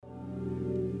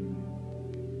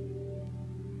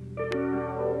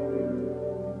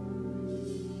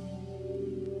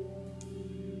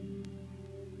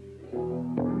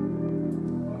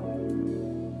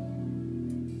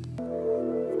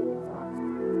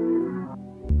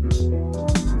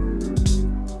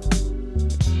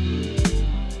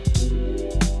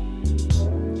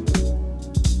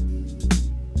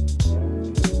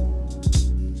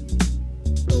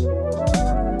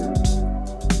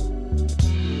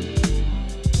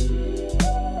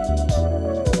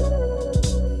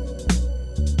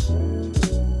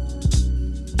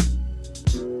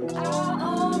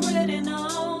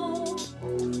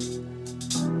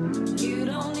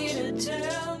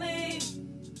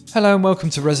Hello and welcome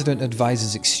to Resident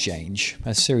Advisors Exchange,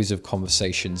 a series of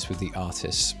conversations with the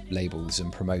artists, labels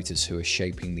and promoters who are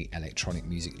shaping the electronic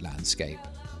music landscape.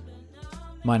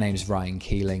 My name's Ryan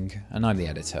Keeling and I'm the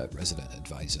editor at Resident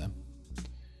Advisor.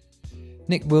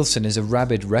 Nick Wilson is a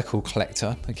rabid record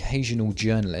collector, occasional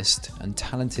journalist and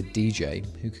talented DJ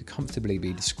who could comfortably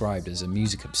be described as a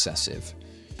music obsessive.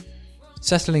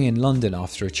 Settling in London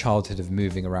after a childhood of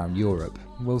moving around Europe,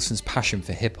 Wilson's passion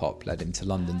for hip-hop led him to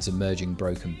London's emerging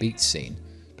broken beat scene,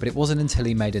 but it wasn't until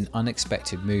he made an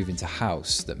unexpected move into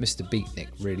house that Mr. Beatnik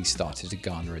really started to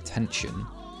garner attention.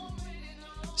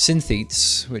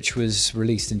 Syntheats, which was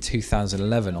released in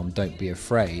 2011 on Don't Be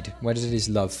Afraid, wedded his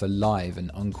love for live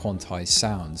and unquantized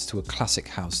sounds to a classic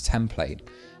house template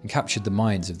and captured the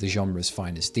minds of the genre's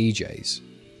finest DJs.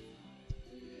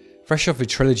 Fresh off a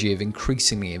trilogy of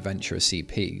increasingly adventurous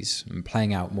EPs and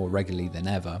playing out more regularly than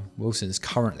ever, Wilson's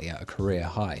currently at a career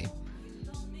high.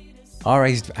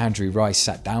 RA's Andrew Rice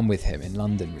sat down with him in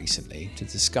London recently to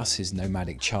discuss his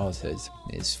nomadic childhood,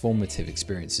 his formative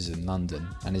experiences in London,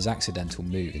 and his accidental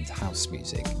move into house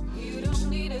music. You don't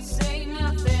need to say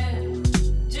nothing,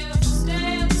 just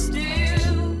stand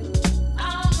still.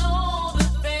 I know the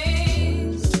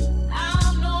things,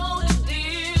 I know the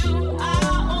deal, I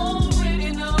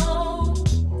already know.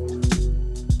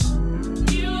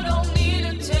 You don't need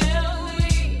to tell me,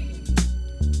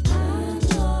 I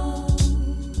know,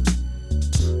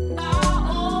 I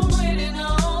already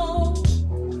know.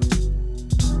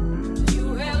 You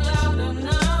held out on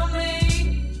me,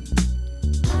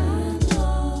 I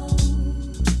know.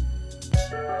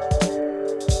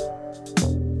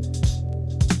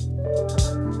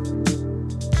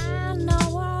 I know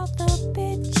all the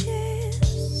bitches.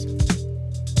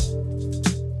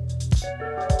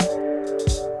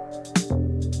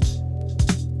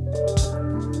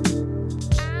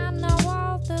 I know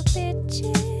all the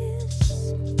bitches.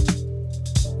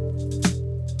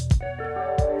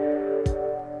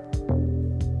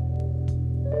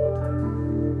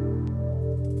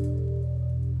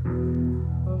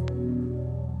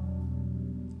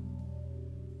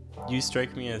 You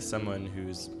strike me as someone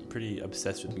who's pretty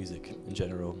obsessed with music in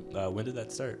general. When did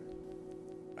that start?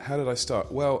 How did I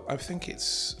start? Well, I think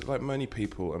it's like many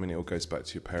people. I mean, it all goes back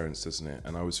to your parents, doesn't it?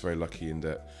 And I was very lucky in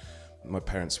that my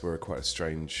parents were quite a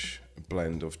strange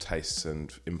blend of tastes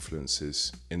and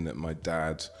influences, in that my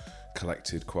dad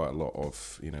collected quite a lot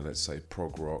of, let's say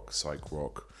prog rock, psych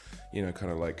rock,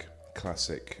 kind of like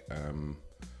classic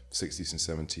 60s and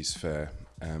 70s fare,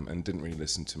 and didn't really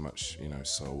listen to much,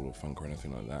 soul or funk or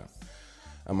anything like that.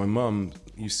 And my mum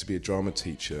used to be a drama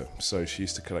teacher, so she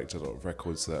used to collect a lot of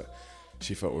records that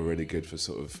she felt were really good for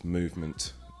sort of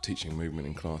movement, teaching movement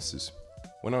in classes.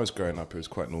 When I was growing up, it was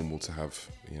quite normal to have,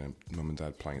 mum and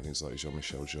dad playing things like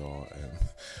Jean-Michel Jarre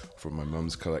from my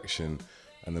mum's collection,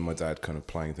 and then my dad kind of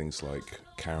playing things like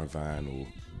Caravan or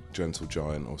Gentle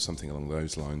Giant or something along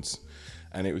those lines.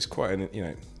 And it was quite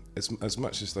an, as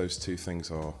much as those two things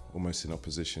are almost in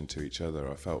opposition to each other,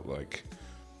 I felt like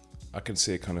I can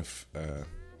see a kind of a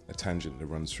tangent that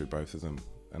runs through both of them.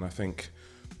 And I think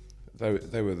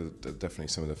they were definitely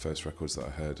some of the first records that I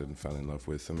heard and fell in love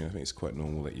with. I mean, I think it's quite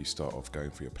normal that you start off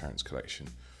going for your parents' collection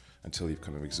until you've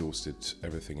kind of exhausted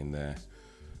everything in there.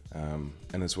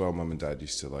 And as well, mum and dad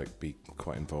used to be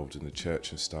quite involved in the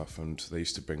church and stuff, and they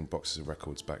used to bring boxes of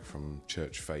records back from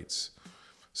church fetes.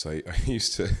 So I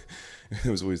used to,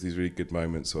 there was always these really good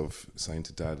moments of saying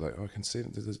to dad, I can see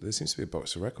there seems to be a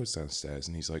box of records downstairs.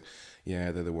 And he's like,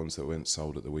 yeah, they're the ones that weren't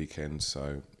sold at the weekend,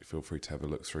 so feel free to have a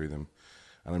look through them.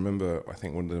 And I remember, I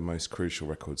think one of the most crucial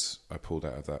records I pulled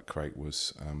out of that crate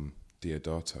was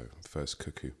Diodato, first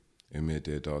Cuckoo, Umir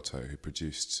Diodato, who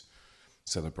produced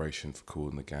Celebration for Kool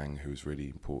and the Gang, who was really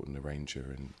important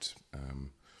arranger and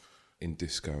in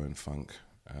disco and funk.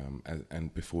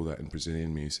 And before that in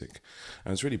Brazilian music. I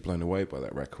was really blown away by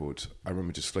that record. I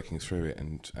remember just flicking through it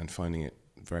and finding it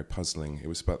very puzzling. It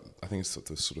was about, I think it's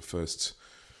the sort of first,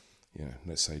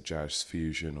 let's say jazz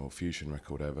fusion or fusion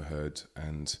record I ever heard.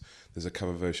 And there's a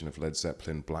cover version of Led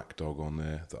Zeppelin, Black Dog, on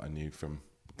there that I knew from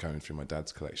going through my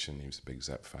dad's collection. He was a big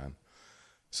Zepp fan.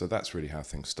 So that's really how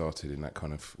things started, in that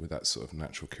kind of, with that sort of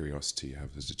natural curiosity you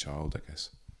have as a child, I guess.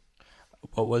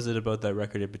 What was it about that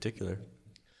record in particular?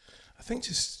 I think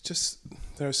just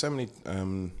there are so many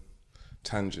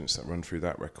tangents that run through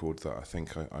that record that I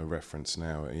think I reference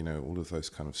now. All of those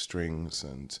kind of strings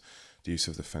and the use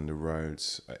of the Fender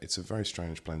Rhodes. It's a very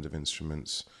strange blend of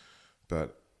instruments,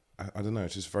 but I don't know,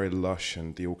 it's just very lush,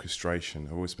 and the orchestration.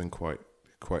 I've always been quite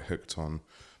hooked on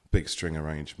big string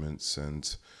arrangements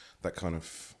and that kind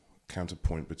of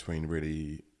counterpoint between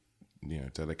really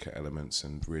delicate elements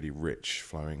and really rich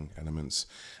flowing elements.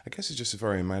 I guess it's just a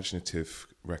very imaginative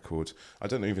record. I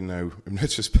don't even know, in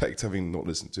retrospect, having not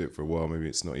listened to it for a while, maybe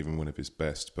it's not even one of his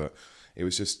best, but it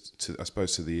was just, I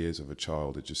suppose to the ears of a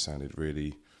child, it just sounded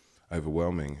really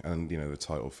overwhelming. And, the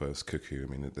title first, Cuckoo, I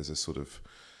mean, there's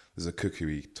a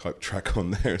cuckoo-y type track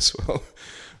on there as well,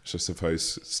 which I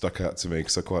suppose stuck out to me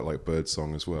because I quite like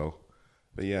Birdsong as well.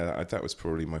 But yeah, that was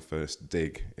probably my first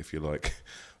dig, if you like,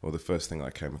 or the first thing I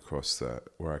came across that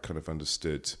where I kind of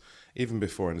understood, even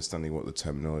before understanding what the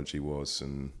terminology was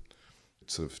and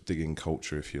sort of digging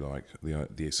culture, if you like,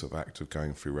 the sort of act of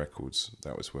going through records.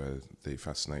 That was where the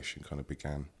fascination kind of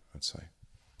began, I'd say.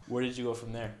 Where did you go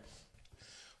from there?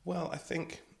 Well, I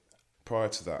think prior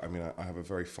to that, I mean, I have a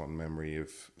very fond memory of,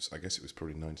 I guess it was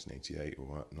probably 1988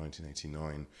 or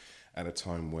 1989, at a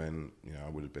time when, I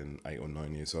would have been 8 or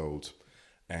 9 years old.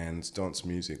 And dance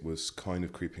music was kind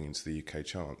of creeping into the UK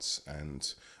charts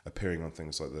and appearing on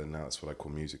things like now that's what I call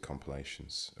music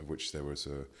compilations, of which there was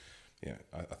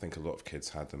I think a lot of kids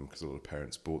had them because a lot of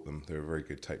parents bought them. They were very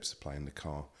good tapes to play in the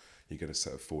car. You get a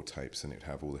set of 4 tapes and it'd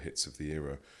have all the hits of the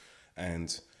era.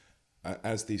 And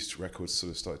as these records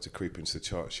sort of started to creep into the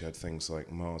charts, you had things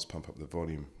like Mars Pump Up the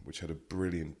Volume, which had a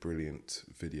brilliant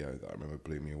video that I remember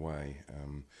blew me away.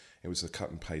 It was a cut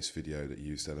and paste video that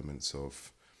used elements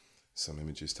of some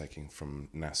images taken from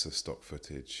NASA stock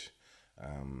footage,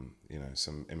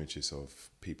 some images of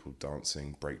people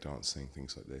dancing, breakdancing,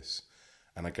 things like this.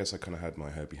 And I guess I kind of had my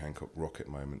Herbie Hancock rocket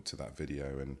moment to that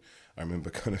video. And I remember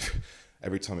kind of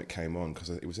every time it came on, because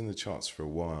it was in the charts for a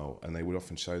while, and they would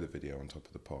often show the video on top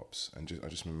of the pops. And I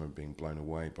just remember being blown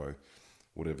away by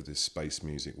whatever this space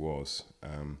music was.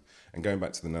 And going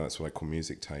back to Now That's What I Call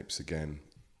Music tapes again,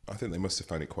 I think they must have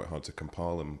found it quite hard to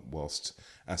compile them whilst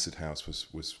Acid House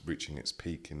was reaching its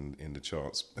peak in the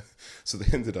charts. So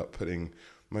they ended up putting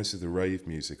most of the rave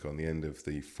music on the end of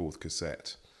the 4th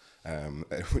cassette,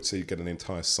 so you get an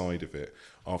entire side of it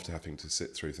after having to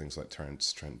sit through things like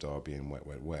Terence Trent D'Arby and Wet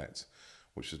Wet Wet,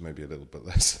 which was maybe a little bit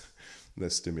less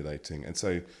stimulating. And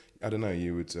so, I don't know,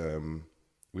 you would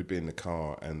we'd be in the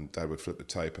car and Dad would flip the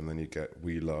tape and then you'd get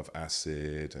We Love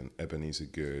Acid and Ebenezer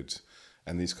Good,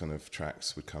 and these kind of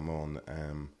tracks would come on.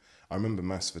 I remember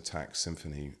Massive Attack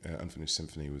Symphony, Unfinished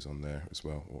Symphony was on there as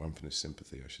well, or Unfinished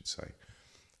Sympathy, I should say.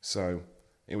 So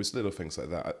it was little things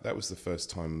like that. That was the first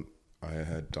time I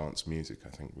heard dance music, I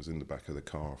think, was in the back of the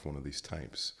car of one of these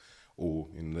tapes, or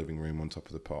in the living room on top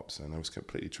of the pops, and I was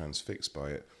completely transfixed by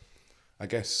it. I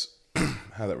guess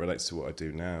how that relates to what I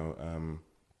do now,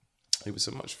 it was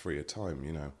a much freer time,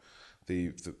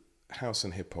 The house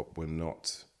and hip-hop were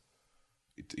not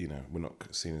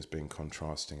seen as being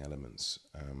contrasting elements.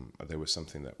 They were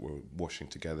something that were washing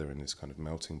together in this kind of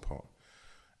melting pot.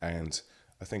 And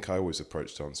I think I always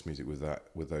approached dance music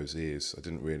with those ears. I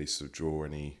didn't really sort of draw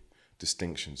any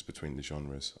distinctions between the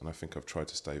genres, and I think I've tried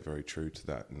to stay very true to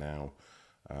that now.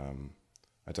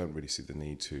 I don't really see the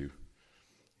need to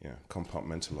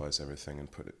compartmentalize everything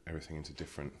and put everything into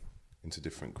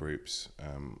different groups.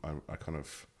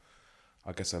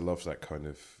 I guess I love that kind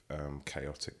of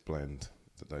chaotic blend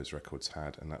that those records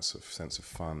had, and that sort of sense of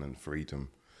fun and freedom.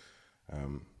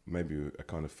 Maybe a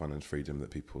kind of fun and freedom that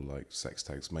people like Sex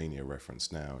Tags Mania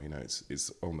reference now.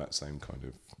 It's on that same kind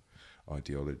of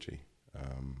ideology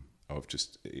of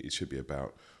just, it should be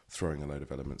about throwing a load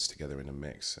of elements together in a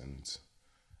mix and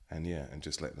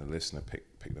just letting the listener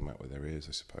pick them out with their ears,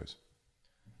 I suppose.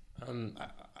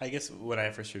 I guess when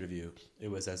I first heard of you, it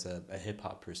was as a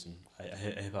hip-hop person, a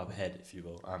hip-hop head, if you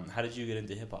will. How did you get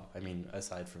into hip-hop? I mean,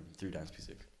 aside from through dance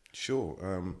music.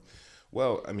 Sure.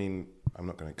 Well, I mean, I'm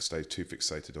not going to stay too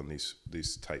fixated on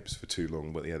these tapes for too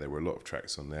long, but yeah, there were a lot of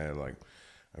tracks on there, like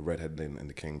Redhead Lint and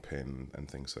the Kingpin and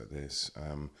things like this.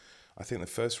 I think the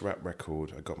first rap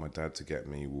record I got my dad to get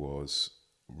me was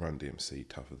Run DMC,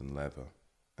 Tougher Than Leather,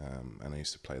 and I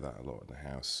used to play that a lot in the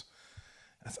house.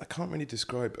 I can't really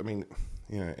describe. I mean,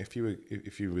 if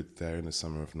you were there in the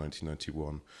summer of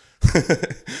 1991,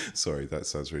 sorry, that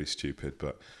sounds really stupid,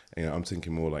 but I'm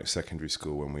thinking more like secondary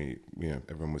school when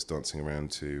everyone was dancing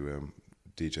around to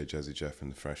DJ Jazzy Jeff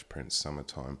and the Fresh Prince,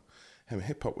 Summertime.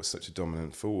 Hip hop was such a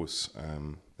dominant force.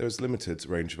 There was limited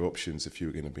range of options if you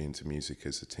were going to be into music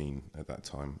as a teen at that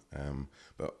time.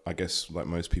 But I guess, like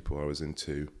most people, I was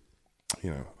into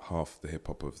half the hip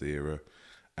hop of the era.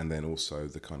 And then also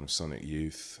the kind of Sonic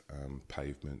Youth,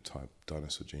 Pavement type,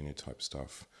 Dinosaur Jr. type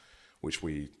stuff, which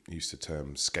we used to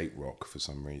term skate rock for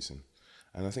some reason.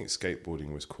 And I think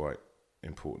skateboarding was quite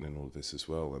important in all of this as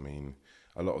well. I mean,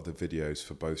 a lot of the videos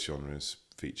for both genres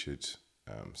featured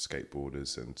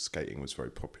skateboarders, and skating was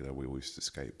very popular. We all used to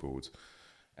skateboard.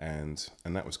 and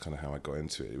that was kind of how I got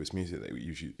into it. It was music that we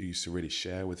used to really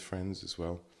share with friends as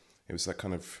well. It was that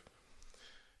kind of,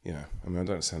 you know, I mean, I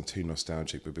don't sound too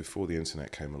nostalgic, but before the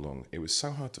internet came along, it was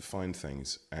so hard to find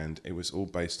things, and it was all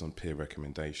based on peer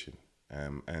recommendation.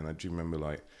 And I do remember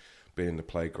like being in the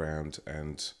playground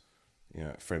and, you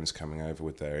know, friends coming over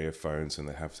with their earphones, and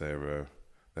they have their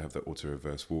auto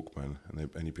reverse Walkman,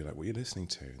 and you'd be like, "What are you listening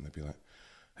to?" And they'd be like,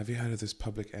 "Have you heard of this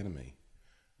Public Enemy?"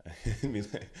 And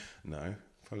you'd be like, "No,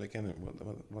 Public Enemy.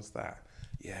 What's that?"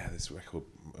 "Yeah, this record,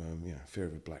 Fear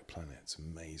of a Black Planet. It's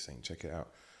amazing. Check it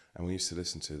out." And we used to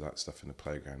listen to that stuff in the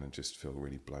playground and just feel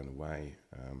really blown away.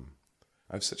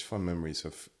 I have such fond memories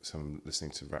of some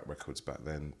listening to rap records back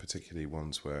then, particularly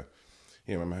ones where,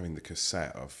 you know, I remember having the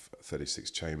cassette of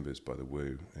 36 Chambers by The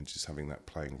Woo and just having that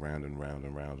playing round and round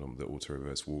and round on the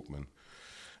auto-reverse Walkman,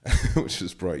 which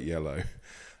was bright yellow.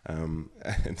 And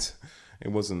it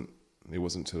wasn't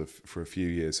for a few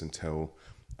years until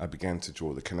I began to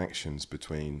draw the connections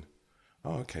between,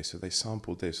 oh, okay, so they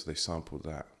sampled this, they sampled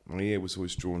that. My ear was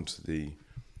always drawn to the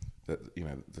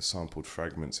sampled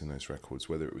fragments in those records,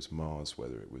 whether it was Mars,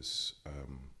 whether it was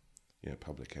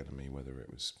Public Enemy, whether it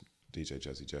was DJ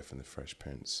Jazzy Jeff and the Fresh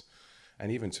Prince,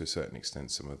 and even to a certain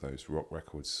extent, some of those rock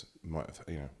records might have,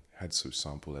 you know, had some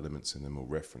sample elements in them or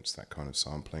referenced that kind of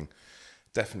sampling.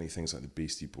 Definitely things like the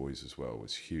Beastie Boys as well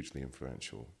was hugely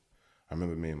influential. I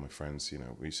remember me and my friends, you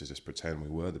know, we used to just pretend we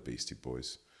were the Beastie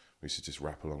Boys. We used to just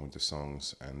rap along with the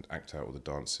songs and act out all the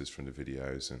dances from the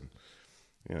videos, and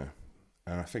you know.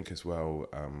 And I think as well,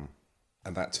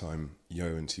 at that time,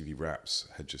 Yo and TV Raps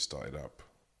had just started up,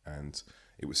 and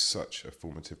it was such a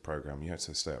formative program. You had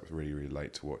to stay up really, really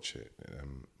late to watch it,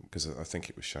 because I think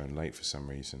it was shown late for some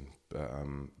reason. But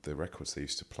the records they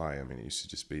used to play, I mean, it used to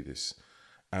just be this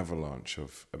avalanche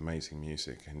of amazing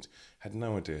music, and had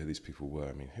no idea who these people were.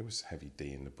 I mean, who was Heavy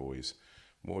D and the Boys?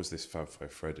 What was this Fab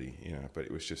Five Freddy? You know, but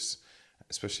it was just,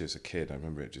 especially as a kid, I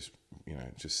remember it just, you know,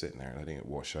 just sitting there and letting it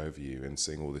wash over you and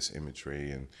seeing all this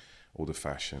imagery and all the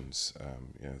fashions,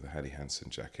 the Helly Hansen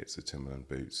jackets, the Timberland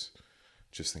boots,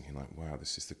 just thinking like, wow,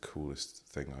 this is the coolest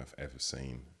thing I've ever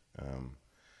seen. And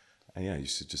yeah, I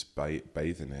used to just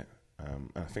bathe in it.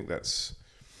 And I think that's,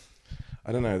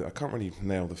 I don't know, I can't really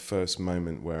nail the first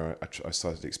moment where I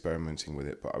started experimenting with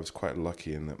it, but I was quite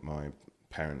lucky in that my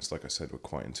parents, like I said, were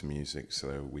quite into music.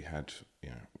 So we had,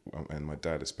 you know, and my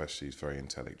dad especially is very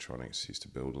into electronics. He used to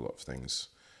build a lot of things.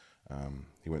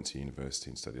 He went to university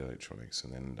and studied electronics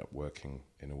and then ended up working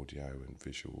in audio and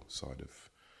visual side of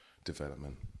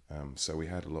development. So we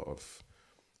had a lot of,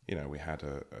 you know, we had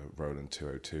a Roland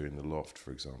 202 in the loft,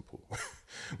 for example,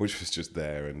 which was just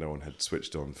there and no one had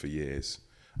switched on for years.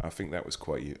 I think that was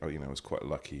quite, you know, I was quite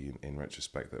lucky in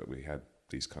retrospect that we had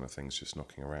these kind of things just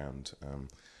knocking around.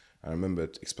 I remember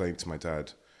explaining to my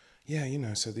dad, yeah, you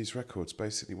know, so these records,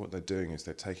 basically what they're doing is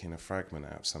they're taking a fragment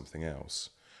out of something else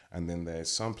and then they're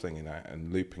sampling it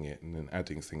and looping it and then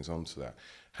adding things onto that.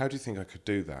 How do you think I could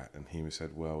do that? And he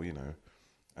said, well, you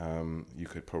know, you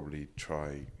could probably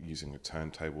try using a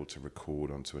turntable to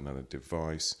record onto another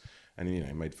device. And, you know,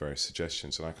 he made various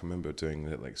suggestions. And I can remember doing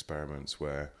little experiments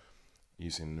where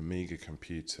using an Amiga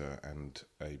computer and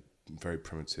a very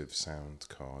primitive sound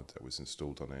card that was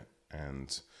installed on it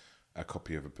and a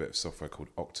copy of a bit of software called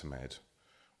Octamed,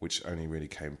 which only really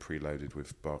came preloaded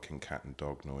with barking cat and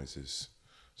dog noises.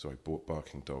 Sorry,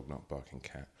 barking dog, not barking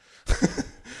cat.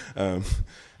 And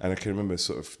I can remember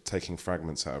sort of taking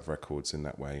fragments out of records in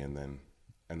that way and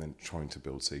then trying to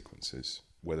build sequences.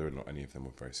 Whether or not any of them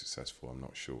were very successful, I'm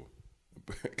not sure,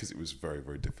 because it was very,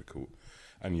 very difficult.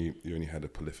 And you only had a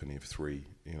polyphony of three,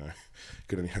 you know. You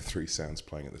could only have three sounds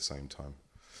playing at the same time.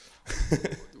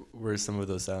 Were some of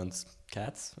those sounds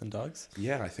cats and dogs?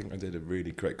 Yeah, I think I did a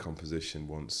really great composition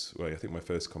once. Well, I think my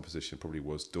first composition probably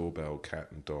was doorbell,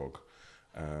 cat and dog.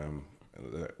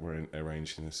 That were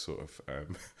arranged in this sort of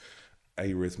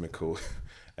arrhythmical,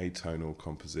 atonal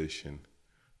composition.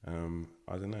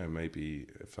 I don't know, maybe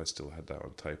if I still had that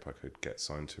on tape, I could get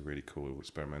signed to a really cool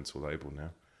experimental label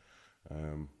now.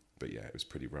 But yeah, it was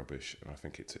pretty rubbish, and I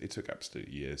think it took absolute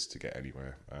years to get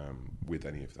anywhere with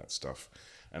any of that stuff.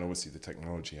 And obviously the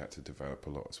technology had to develop a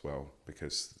lot as well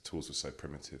because the tools were so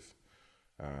primitive.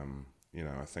 You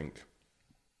know,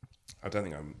 I don't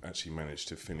think I actually managed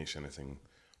to finish anything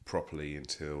properly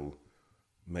until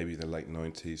maybe the late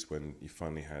 90s when you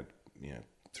finally had, you know,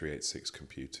 386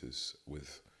 computers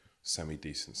with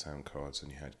semi-decent sound cards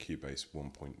and you had Cubase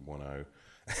 1.10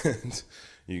 and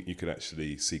you could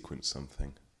actually sequence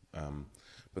something.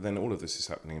 But then all of this is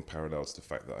happening in parallel to the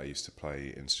fact that I used to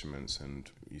play instruments and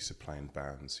used to play in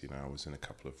bands. You know, I was in a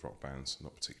couple of rock bands,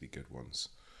 not particularly good ones.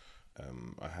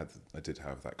 I did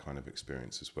have that kind of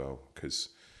experience as well because,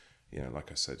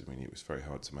 like I said, I mean, it was very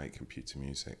hard to make computer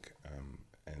music,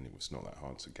 and it was not that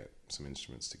hard to get some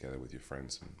instruments together with your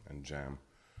friends and jam.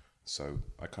 So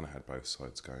I kind of had both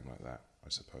sides going like that, I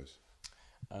suppose.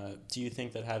 Do you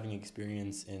think that having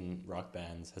experience in rock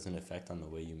bands has an effect on the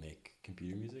way you make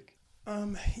computer music?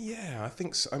 Yeah, I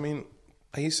think so. I mean,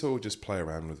 I used to just play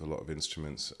around with a lot of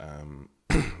instruments.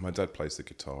 My dad plays the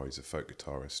guitar. He's a folk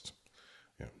guitarist.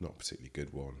 Not a particularly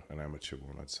good one, an amateur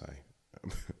one, I'd say.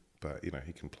 But,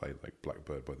 he can play like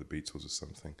Blackbird by the Beatles or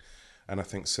something. And I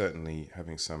think certainly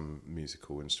having some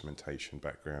musical instrumentation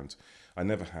background, I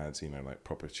never had, like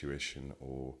proper tuition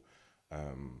or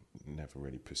never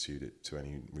really pursued it to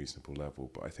any reasonable level.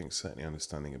 But I think certainly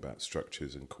understanding about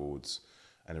structures and chords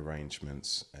and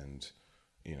arrangements and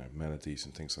melodies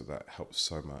and things like that helps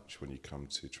so much when you come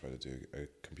to try to do a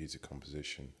computer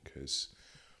composition because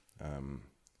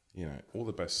all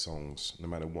the best songs, no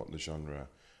matter what the genre,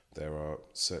 there are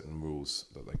certain rules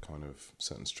that they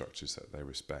certain structures that they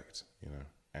respect,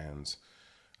 and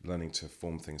learning to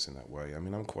form things in that way. I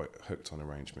mean, I'm quite hooked on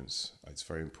arrangements. It's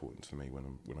very important for me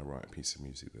when I write a piece of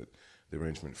music that the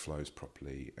arrangement flows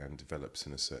properly and develops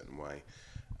in a certain way,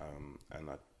 and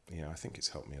I think it's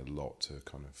helped me a lot to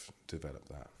kind of develop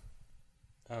that.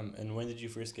 And when did you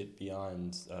first get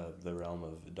beyond the realm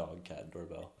of dog, cat,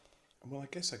 doorbell? Well, I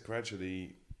guess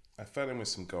I fell in with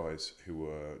some guys who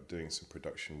were doing some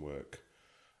production work,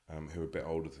 who were a bit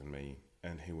older than me,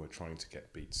 and who were trying to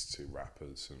get beats to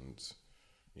rappers and,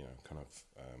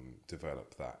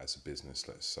 develop that as a business,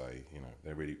 let's say.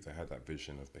 They had that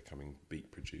vision of becoming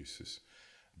beat producers.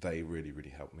 They really, really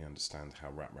helped me understand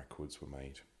how rap records were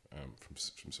made.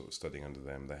 From sort of studying under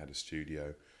them. They had a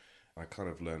studio. I kind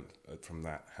of learned from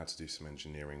that how to do some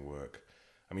engineering work.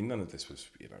 I mean, none of this was,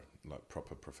 like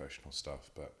proper professional stuff,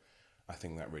 but I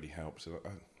think that really helped. So,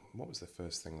 what was the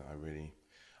first thing that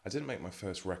I didn't make my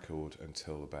first record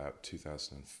until about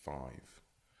 2005,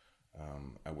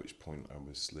 at which point I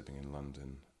was living in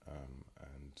London,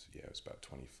 and it was about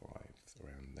 25,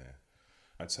 around there.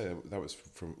 I'd say that was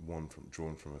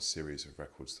drawn from a series of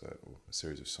records or a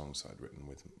series of songs I'd written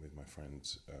with my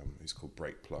friends, who's called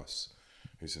Break Plus,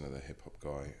 who's another hip hop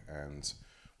guy, and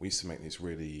we used to make these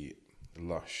really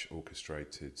lush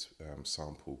orchestrated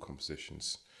sample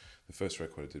compositions. The first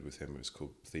record I did with him was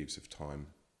called Thieves of Time,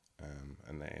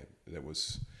 and there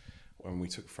was when we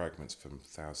took fragments from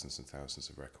thousands and thousands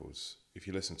of records. If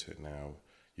you listen to it now,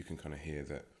 you can kind of hear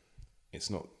that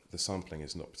the sampling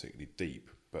is not particularly deep,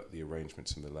 but the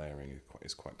arrangements and the layering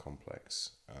is quite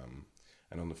complex.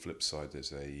 And on the flip side,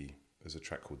 there's a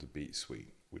track called The Beat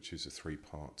Suite, which is a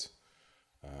 3-part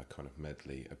kind of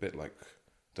medley, a bit like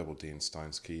Double D and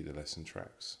Steinsky, the lesson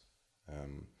tracks.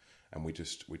 And we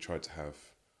tried to have,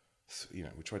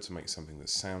 we tried to make something that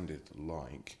sounded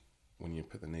like, when you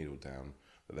put the needle down,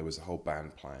 that there was a whole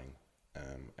band playing,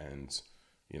 and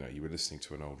you were listening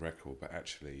to an old record, but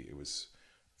actually it was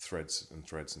threads and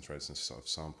threads and threads and sort of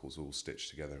samples all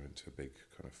stitched together into a big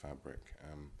kind of fabric,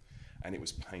 and it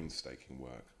was painstaking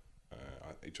work.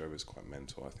 It drove us quite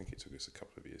mental. I think it took us a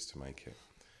couple of years to make it.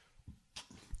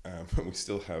 But I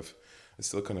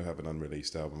still kind of have an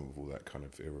unreleased album of all that kind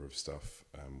of era of stuff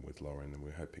with Lauren, and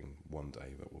we're hoping one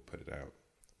day that we'll put it out.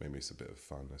 Maybe it's a bit of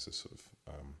fun as a sort of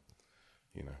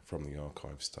from the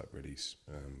archives type release.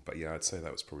 But yeah, I'd say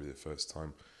that was probably the first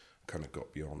time I kind of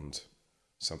got beyond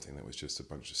something that was just a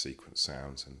bunch of sequence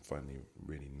sounds and finally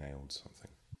really nailed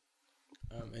something.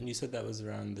 And you said that was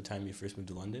around the time you first moved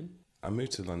to London? I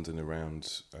moved to London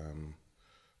around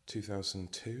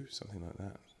 2002, something like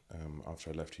that, after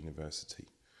I left university.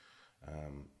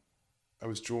 I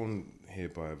was drawn here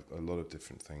by a lot of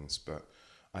different things, but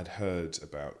I'd heard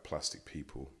about Plastic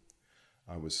People.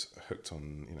 I was hooked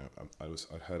on,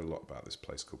 I'd heard a lot about this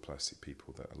place called Plastic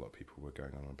People that a lot of people were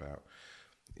going on about.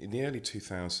 In the early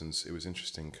 2000s, it was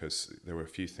interesting because there were a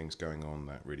few things going on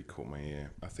that really caught my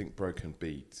ear. I think Broken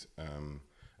Beat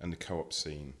and the co-op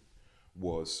scene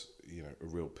was, a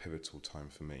real pivotal time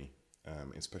for me,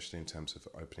 especially in terms of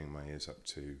opening my ears up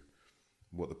to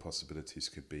what the possibilities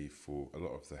could be for a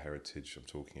lot of the heritage I'm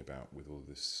talking about with all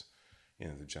this,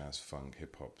 the jazz, funk,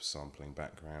 hip-hop sampling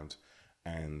background,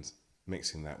 and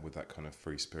mixing that with that kind of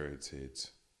free-spirited,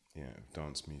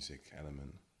 dance music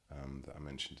element that I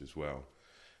mentioned as well.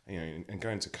 And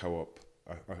going to co-op,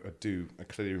 I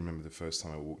clearly remember the first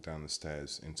time I walked down the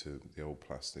stairs into the old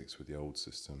Plastics with the old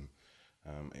system.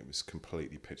 It was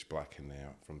completely pitch black in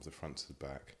there from the front to the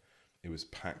back. It was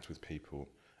packed with people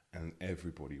and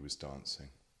everybody was dancing.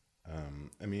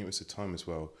 It was a time as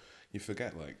well, you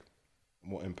forget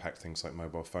what impact things like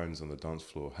mobile phones on the dance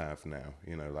floor have now.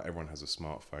 Everyone has a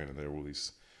smartphone and there are all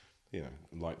these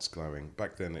lights glowing.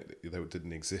 Back then, they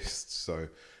didn't exist, so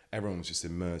everyone was just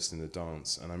immersed in the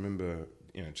dance. And I remember,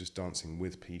 just dancing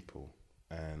with people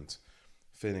and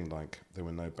feeling like there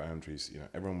were no boundaries.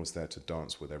 Everyone was there to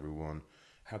dance with everyone.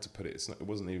 How to put it? It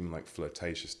wasn't even like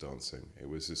flirtatious dancing. It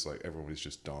was just like everyone was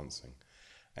just dancing.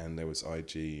 And there was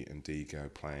IG and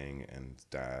Digo playing, and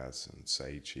Daz and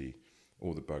Seiji,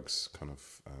 all the Bugs kind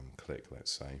of clique,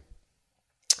 let's say.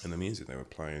 And the music they were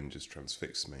playing just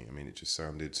transfixed me. I mean, it just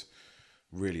sounded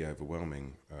really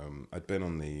overwhelming. I'd been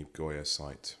on the Goya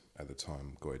site at the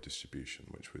time, Goya Distribution,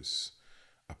 which was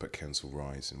up at Kensal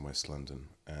Rise in West London.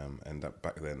 And that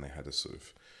back then they had a sort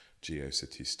of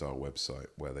GeoCity style website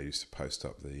where they used to post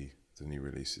up the new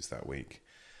releases that week.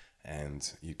 And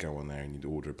you'd go on there and you'd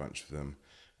order a bunch of them.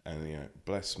 And,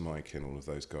 bless Mike and all of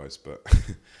those guys, but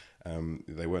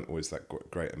they weren't always that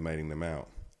great at mailing them out.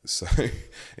 So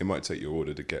it might take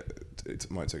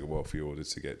it might take a while for your order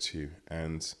to get to you.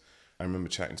 And I remember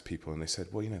chatting to people and they said,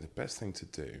 well, the best thing to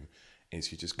do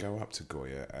is you just go up to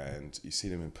Goya and you see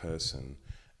them in person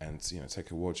and,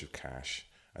 take a wad of cash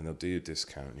and they'll do you a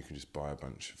discount and you can just buy a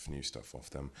bunch of new stuff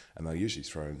off them. And they'll usually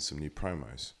throw in some new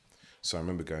promos. So I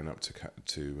remember going up to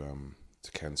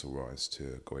Kensal Rise,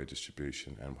 to Goya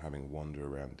Distribution, and having a wander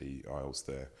around the aisles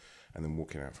there and then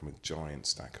walking out from a giant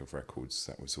stack of records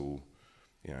that was all,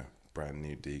 brand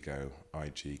new Digo,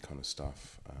 IG kind of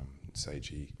stuff,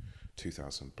 Seiji,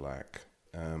 2000 Black,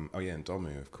 and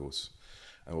Domu, of course,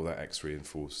 and all that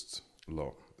X-reinforced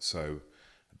lot. So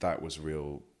that was a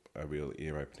real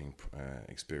ear-opening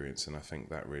experience, and I think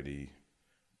that really,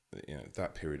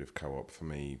 that period of co-op for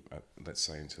me, let's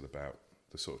say until about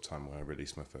the sort of time when I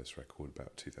released my first record,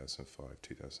 about 2005,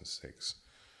 2006,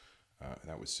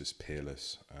 that was just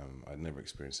peerless. I'd never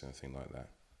experienced anything like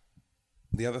that.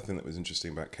 The other thing that was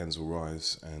interesting about Kensal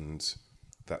Rise and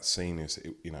that scene is,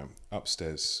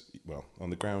 upstairs, on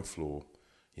the ground floor,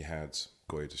 you had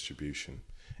Goya Distribution.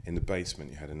 In the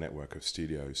basement, you had a network of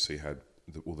studios. So you had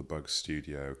all the Bugs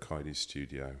studio, Kaidi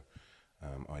studio,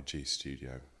 IG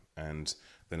studio. And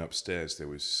then upstairs, there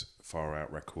was Far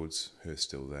Out Records, who are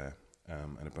still there,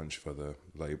 and a bunch of other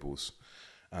labels.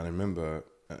 And I remember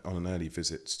on an early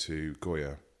visit to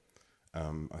Goya,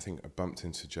 I think I bumped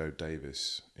into Joe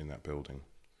Davis in that building,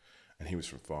 and he was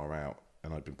from Far Out,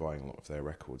 and I'd been buying a lot of their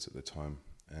records at the time.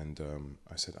 And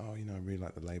I said, I really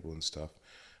like the label and stuff.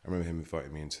 I remember him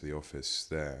inviting me into the office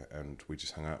there, and we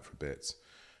just hung out for a bit.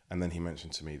 And then he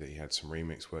mentioned to me that he had some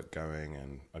remix work going,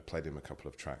 and I played him a couple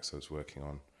of tracks I was working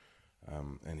on.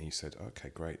 And he said, okay,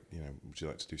 great, would you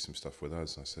like to do some stuff with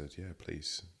us? And I said, yeah,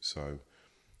 please. So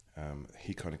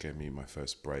he kind of gave me my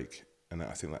first break. And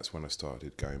I think that's when I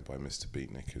started going by Mr.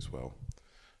 Beatnik as well.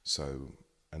 So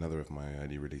another of my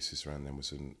early releases around then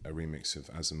was a remix of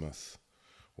Azimuth,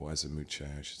 or Azimuth,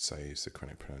 I should say, is the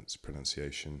correct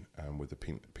pronunciation, with the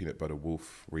Peanut Butter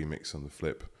Wolf remix on the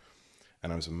flip.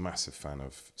 And I was a massive fan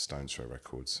of Stones Throw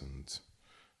Records and,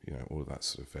 all of that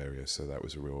sort of area. So that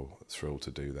was a real thrill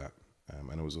to do that.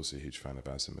 And I was also a huge fan of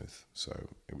Azimuth. So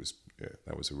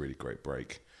that was a really great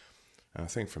break. And I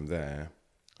think from there,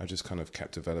 I just kind of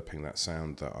kept developing that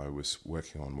sound that I was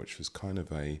working on, which was kind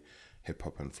of a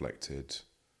hip-hop inflected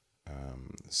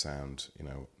sound.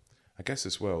 I guess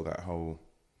as well, that whole,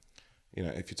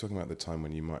 if you're talking about the time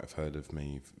when you might have heard of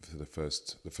me for the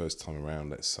first time around,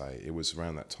 let's say, it was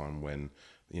around that time when,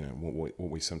 what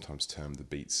we sometimes term the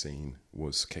beat scene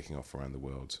was kicking off around the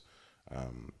world.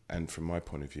 And from my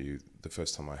point of view, the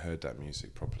first time I heard that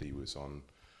music properly was on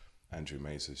Andrew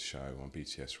Mazer's show on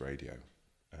BTS Radio.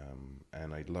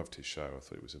 And I loved his show. I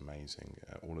thought it was amazing.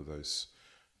 All of those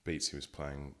beats he was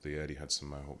playing, the early Hudson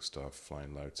Mohawk stuff,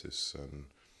 Flying Lotus,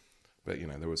 but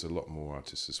there was a lot more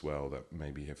artists as well that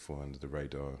maybe have fallen under the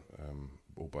radar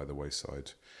or by the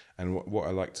wayside. And what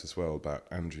I liked as well about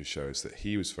Andrew's show is that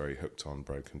he was very hooked on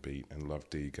Broken Beat and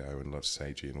loved Digo and loved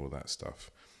Seiji and all that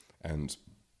stuff, and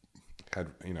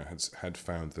had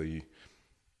found the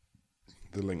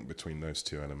link between those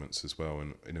two elements as well,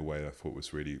 and in a way I thought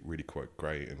was really, really quite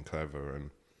great and clever.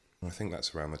 And I think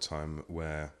that's around the time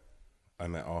where I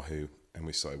met Ahu and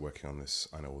we started working on this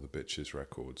I Know All the Bitches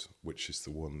record, which is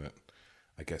the one that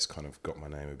I guess kind of got my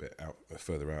name a bit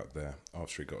further out there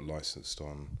after it got licensed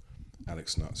on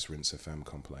Alex Nutt's Rinse FM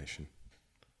compilation.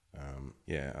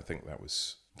 I think that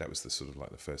was the sort of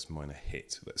like the first minor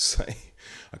hit, let's say.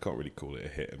 I can't really call it a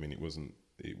hit. I mean, it wasn't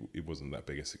that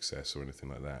big a success or anything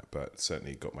like that, but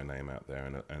certainly got my name out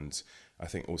there. And I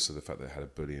think also the fact that it had a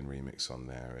Bullion remix on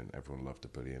there, and everyone loved the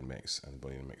Bullion mix, and the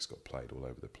Bullion mix got played all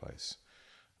over the place.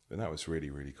 And that was really,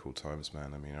 really cool times,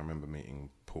 man. I mean, I remember meeting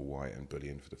Paul White and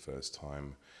Bullion for the first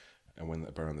time, and when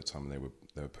around the time they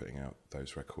were putting out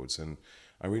those records, and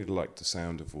I really liked the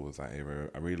sound of all of that era.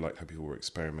 I really liked how people were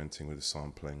experimenting with the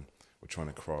sampling, were trying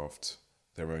to craft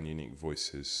their own unique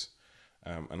voices,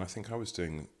 and I think I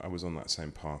was on that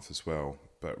same path as well.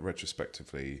 But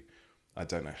retrospectively, I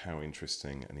don't know how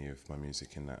interesting any of my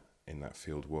music in that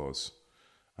field was.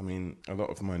 I mean, a lot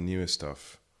of my newer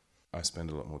stuff, I spend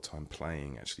a lot more time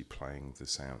actually playing the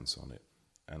sounds on it,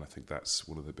 and I think that's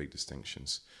one of the big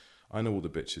distinctions. I Know All the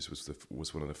Bitches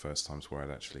was one of the first times where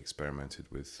I'd actually experimented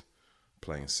with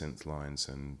playing synth lines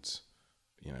and,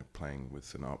 you know, playing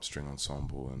with an ARP string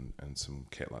ensemble and some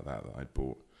kit like that I'd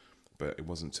bought. But it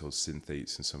wasn't until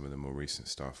Syntheats and some of the more recent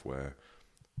stuff where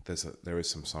there is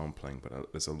some sampling,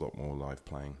 but there's a lot more live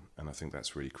playing, and I think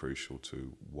that's really crucial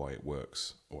to why it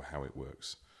works or how it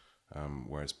works.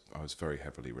 Whereas I was very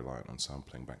heavily reliant on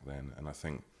sampling back then, and I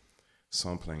think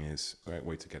sampling is a great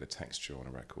way to get a texture on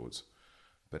a record,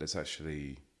 but it's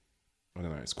actually, I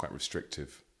don't know, it's quite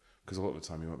restrictive, because a lot of the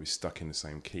time you might be stuck in the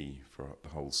same key for the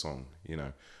whole song. You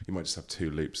know, you might just have two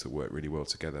loops that work really well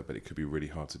together, but it could be really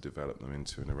hard to develop them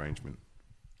into an arrangement.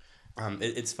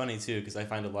 It's funny too, because I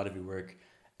find a lot of your work,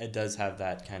 it does have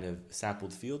that kind of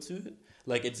sampled feel to it.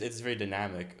 Like it's very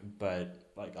dynamic,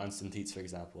 but like on Syntheats, for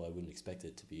example, I wouldn't expect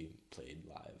it to be played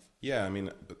live. Yeah, I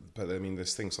mean, but I mean,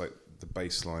 there's things like the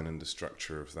bass line and the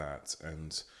structure of that,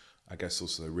 and I guess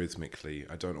also rhythmically,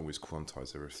 I don't always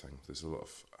quantize everything. There's a lot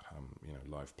of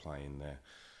live play in there.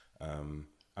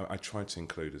 I try to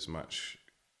include as much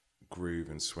groove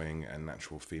and swing and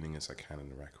natural feeling as I can in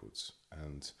the records,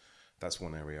 and that's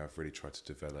one area I've really tried to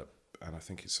develop. And I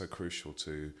think it's so crucial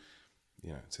to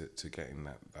getting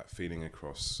that feeling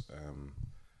across.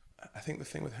 I think the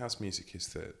thing with house music is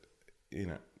that, you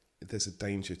know, there's a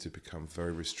danger to become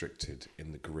very restricted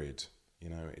in the grid. You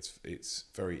know, it's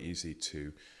very easy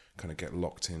to kind of get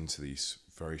locked into these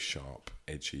very sharp,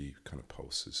 edgy kind of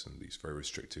pulses and these very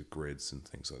restricted grids and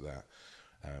things like that.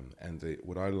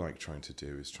 What I like trying to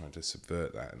do is trying to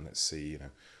subvert that, and let's see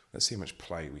how much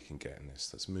play we can get in this.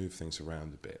 Let's move things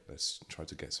around a bit. Let's try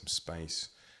to get some space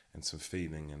and some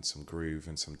feeling and some groove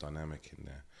and some dynamic in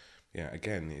there. Yeah,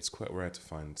 again, it's quite rare to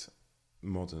find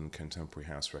modern contemporary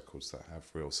house records that have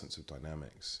real sense of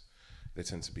dynamics. They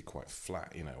tend to be quite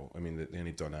flat, you know. I mean, the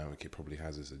only dynamic it probably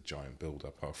has is a giant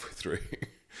build-up halfway through.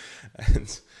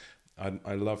 And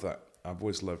I love that. I've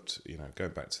always loved, you know,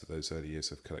 going back to those early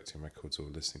years of collecting records or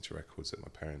listening to records at my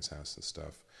parents' house and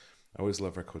stuff. I always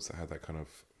love records that had that kind of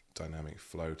dynamic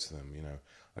flow to them, you know.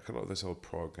 Like a lot of this old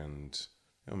prog and,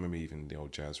 you know, maybe even the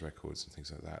old jazz records and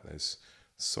things like that. There's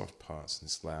soft parts,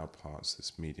 there's loud parts,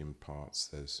 there's medium parts,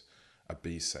 there's a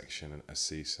B section and a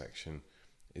C section.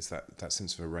 Is that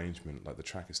sense of arrangement, like the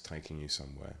track is taking you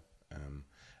somewhere,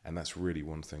 and that's really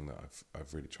one thing that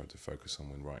I've really tried to focus on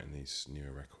when writing these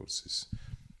newer records is,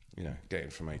 you know, getting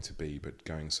from A to B, but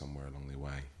going somewhere along the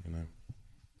way, you know.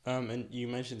 And you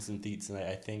mentioned Syntheats, and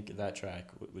I think that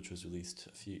track, which was released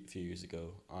a few years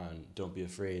ago on Don't Be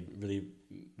Afraid, really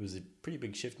was a pretty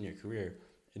big shift in your career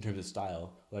in terms of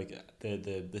style. Like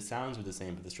the sounds were the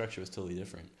same, but the structure was totally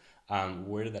different.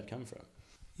 Where did that come from?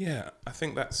 Yeah, I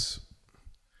think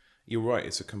you're right.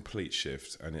 It's a complete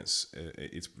shift, and it's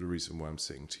the reason why I'm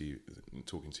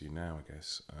talking to you now, I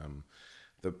guess.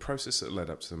 The process that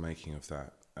led up to the making of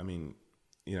that, I mean,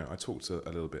 you know, I talked a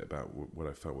little bit about what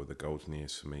I felt were the golden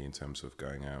years for me in terms of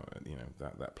going out, you know,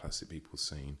 that Plastic People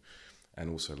scene, and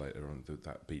also later on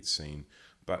that beat scene.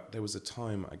 But there was a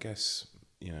time, I guess,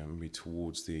 you know, maybe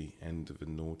towards the end of the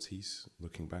noughties,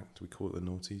 looking back, do we call it the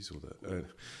noughties or the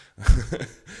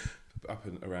up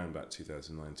and around about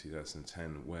 2009,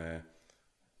 2010, where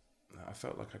I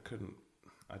felt like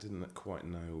I didn't quite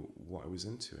know what I was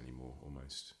into anymore,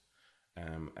 almost.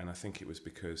 And I think it was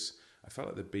because I felt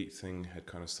like the beat thing had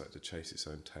kind of started to chase its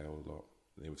own tail a lot.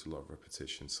 There was a lot of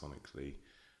repetition sonically.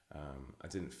 I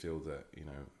didn't feel that, you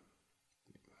know,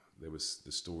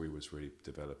 the story was really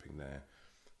developing there.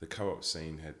 The co-op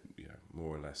scene had, you know,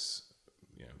 more or less,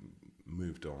 you know,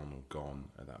 moved on or gone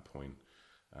at that point.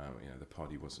 You know, the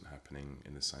party wasn't happening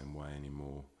in the same way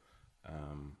anymore.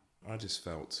 I just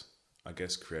felt, I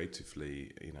guess,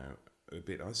 creatively, you know, a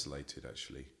bit isolated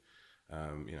actually.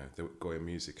 You know, the Goya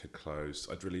Music had closed.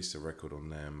 I'd released a record on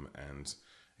them, and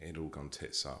it had all gone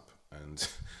tits up. And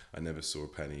I never saw a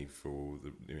penny for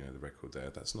the record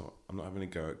there. I'm not having a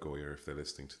go at Goya if they're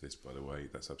listening to this, by the way.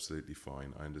 That's absolutely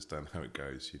fine. I understand how it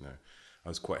goes. You know, I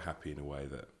was quite happy in a way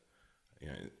that, you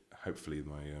know, hopefully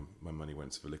my money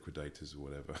went to the liquidators or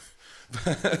whatever.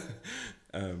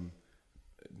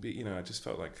 But you know, I just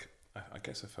felt like I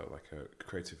felt like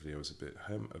creatively I was a bit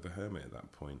of a hermit at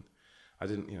that point. I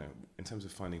didn't, you know, in terms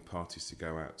of finding parties to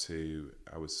go out to,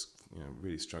 I was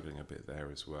really struggling a bit there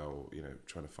as well.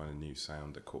 Trying to find a new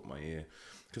sound that caught my ear,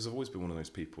 because I've always been one of those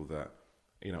people that,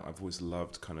 I've always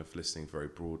loved kind of listening very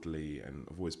broadly, and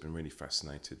I've always been really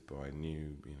fascinated by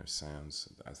new, sounds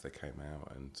as they came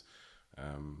out, and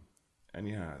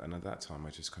at that time I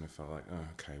just kind of felt like, oh,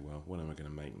 okay, well, what am I going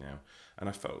to make now? And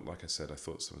I felt, like I said, I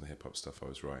thought some of the hip hop stuff I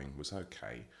was writing was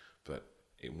okay, but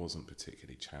it wasn't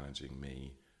particularly challenging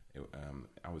me.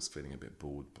 I was feeling a bit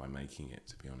bored by making it,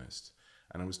 to be honest.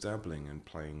 And I was dabbling and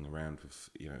playing around with,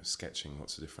 sketching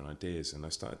lots of different ideas. And I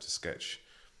started to sketch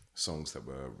songs that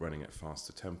were running at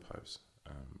faster tempos.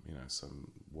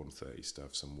 Some 130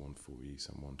 stuff, some 140,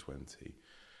 some 120.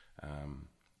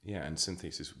 And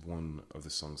Synthesis is one of the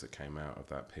songs that came out of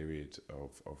that period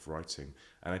of writing.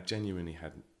 And I genuinely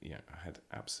I had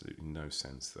absolutely no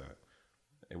sense that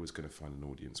it was going to find an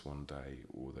audience one day,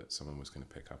 or that someone was going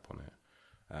to pick up on it.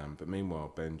 But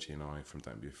meanwhile, Benji and I from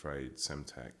Don't Be Afraid,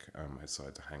 Semtech, had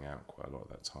started to hang out quite a lot at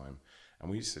that time. And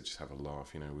we used to just have a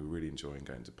laugh. We were really enjoying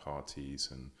going to parties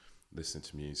and listening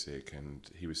to music. And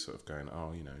he was sort of going,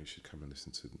 oh, you should come and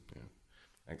listen to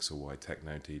X or Y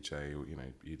techno DJ, or,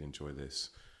 you'd enjoy this.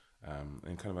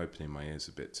 And kind of opening my ears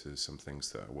a bit to some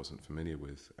things that I wasn't familiar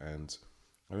with. And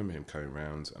I remember him coming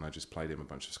around, and I just played him a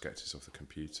bunch of sketches off the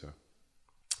computer.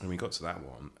 And we got to that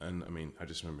one, and I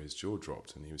just remember his jaw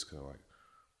dropped, and he was kind of like,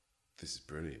 this is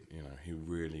brilliant. He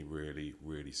really, really,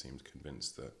 really seemed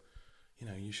convinced that,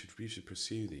 you should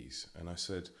pursue these. And I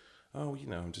said, oh,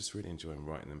 I'm just really enjoying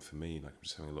writing them for me. Like, I'm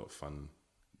just having a lot of fun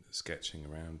sketching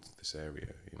around this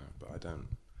area, but I don't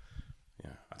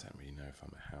really know if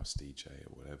I'm a house DJ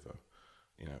or whatever,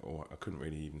 or I couldn't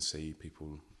really even see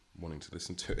people wanting to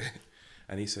listen to it.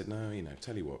 And he said, no,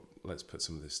 tell you what, let's put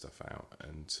some of this stuff out.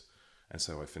 And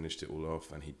so I finished it all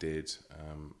off, and he did.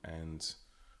 And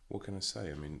what can I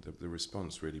say? The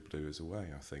response really blew us away,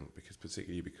 I think,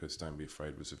 particularly because Don't Be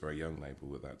Afraid was a very young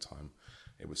label at that time.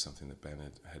 It was something that Ben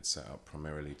had set up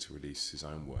primarily to release his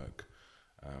own work.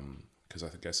 Because I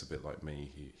guess a bit like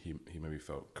me, he maybe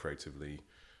felt creatively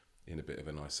in a bit of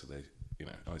an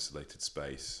isolated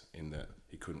space, in that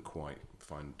he couldn't quite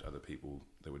find other people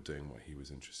that were doing what he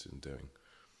was interested in doing.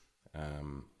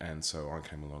 And so I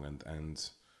came along, and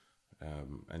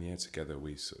together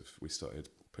we started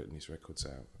putting these records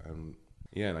out. And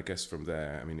I guess from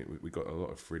there, we got a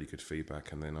lot of really good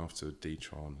feedback. And then after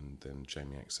D-Tron and then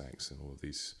Jamie XX and all of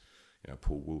these,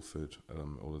 Paul Woolford,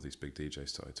 all of these big DJs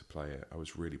started to play it, I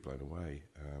was really blown away.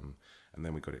 And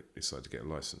then it started to get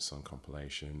licensed on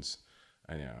compilations.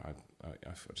 And I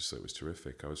just thought it was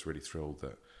terrific. I was really thrilled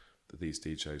that these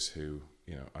DJs who,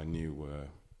 I knew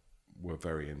were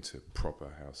very into proper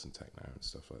house and techno and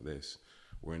stuff like this,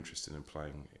 were interested in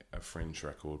playing a fringe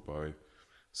record by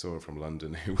someone from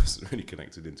London who wasn't really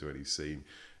connected into any scene.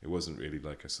 It wasn't really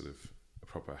like a sort of a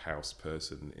proper house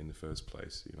person in the first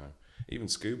place, Even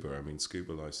Scuba,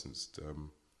 Scuba licensed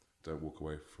Don't Walk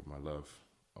Away From My Love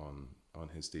on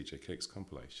his DJ Kicks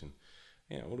compilation.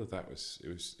 All of that was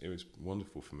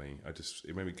wonderful for me.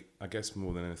 I guess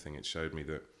more than anything, it showed me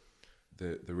that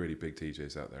the really big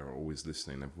DJs out there are always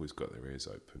listening. They've always got their ears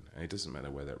open, and it doesn't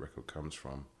matter where that record comes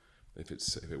from. If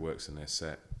it works in their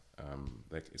set,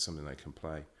 it's something they can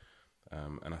play.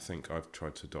 And I think I've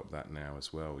tried to adopt that now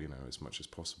as well. As much as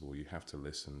possible, you have to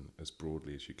listen as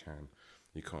broadly as you can.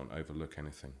 You can't overlook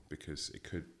anything, because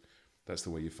that's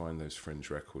the way you find those fringe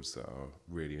records that are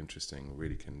really interesting,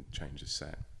 really can change a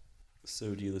set.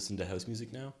 So do you listen to house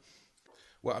music now?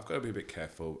 Well, I've got to be a bit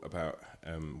careful about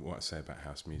what I say about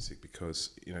house music,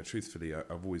 because, truthfully,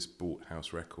 I've always bought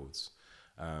house records.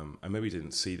 I maybe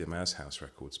didn't see them as house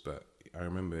records, but I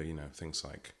remember, things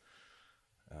like,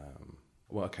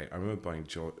 I remember buying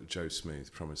Joe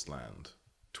Smooth, Promised Land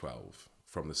 12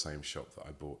 from the same shop that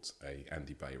I bought a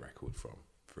Andy Bay record from,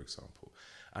 for example.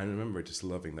 I remember just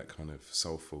loving that kind of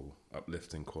soulful,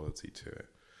 uplifting quality to it.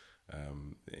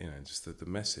 Just the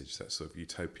message, that sort of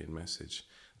utopian message.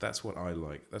 That's what I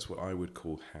like. That's what I would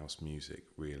call house music,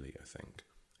 really, I think.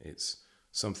 It's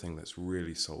something that's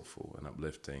really soulful and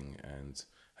uplifting and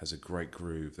has a great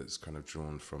groove that's kind of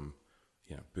drawn from,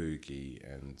 boogie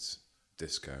and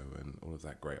disco and all of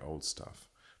that great old stuff.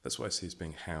 That's what I see as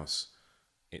being house,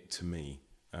 to me.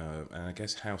 And I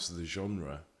guess house as the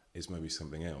genre is maybe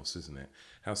something else, isn't it?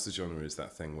 House the genre is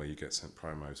that thing where you get sent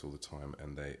promos all the time,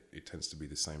 and it tends to be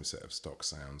the same set of stock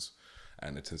sounds,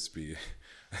 and it tends to be,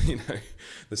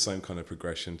 the same kind of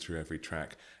progression through every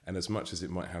track. And as much as it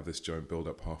might have this giant build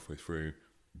up halfway through,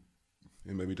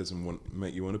 it maybe doesn't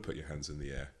make you want to put your hands in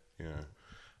the air.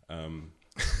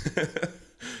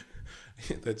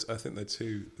 I think they're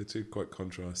two quite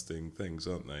contrasting things,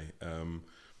 aren't they?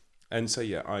 And so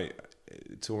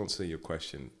to answer your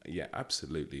question, yeah,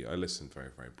 absolutely. I listen very,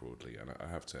 very broadly, and I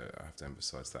have to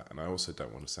emphasise that. And I also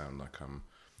don't want to sound like I'm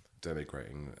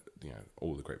denigrating,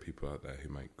 all the great people out there who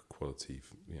make quality,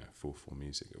 4/4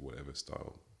 music or whatever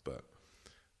style. But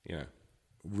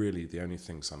really, the only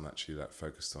things I'm actually that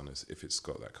focused on is if it's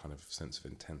got that kind of sense of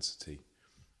intensity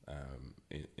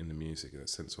in the music, that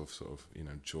sense of sort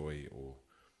of joy, or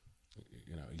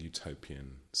a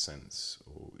utopian sense,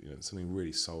 or something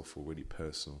really soulful, really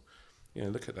personal.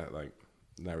 Look at that, like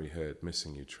Larry Heard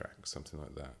 "Missing You" track, something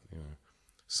like that.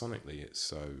 Sonically, it's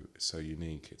so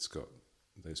unique. It's got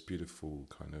those beautiful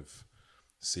kind of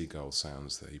seagull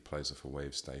sounds that he plays off a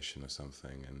wave station or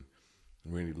something, and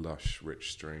really lush,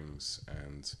 rich strings,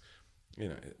 and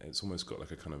it's almost got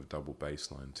like a kind of double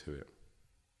bass line to it.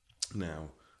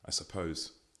 Now, I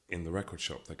suppose in the record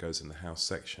shop that goes in the house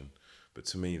section, but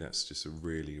to me that's just a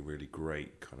really, really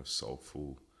great kind of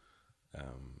soulful,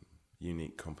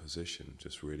 unique composition.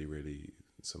 Just really, really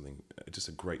something, just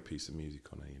a great piece of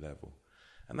music on any level.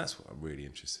 And that's what I'm really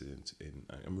interested in.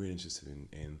 I'm really interested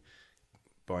in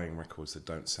buying records that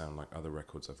don't sound like other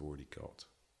records I've already got.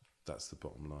 That's the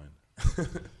bottom line.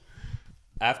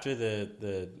 After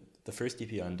the first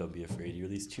EP on Don't Be Afraid, you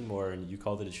released 2 more, and you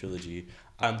called it a trilogy.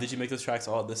 Did you make those tracks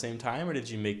all at the same time, or did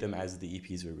you make them as the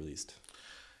EPs were released?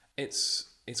 It's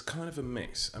kind of a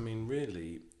mix. I mean,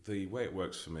 really, the way it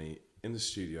works for me, in the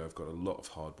studio, I've got a lot of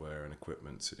hardware and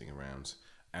equipment sitting around,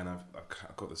 and I've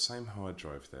got the same hard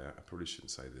drive there. I probably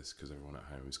shouldn't say this because everyone at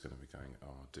home is going to be going,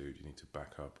 "Oh, dude, you need to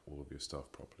back up all of your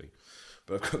stuff properly."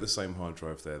 But I've got the same hard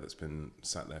drive there that's been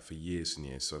sat there for years and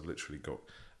years, so I've literally got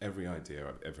every idea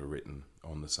I've ever written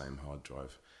on the same hard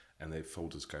drive, and the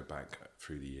folders go back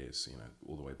through the years,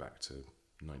 all the way back to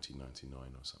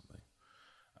 1999 or something.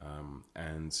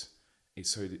 And it's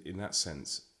so in that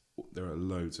sense, there are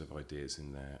loads of ideas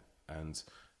in there, and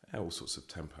all sorts of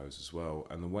tempos as well.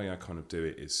 And the way I kind of do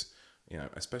it is,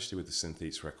 especially with the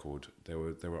Synthetes record, there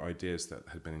were ideas that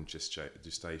had been in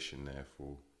gestation there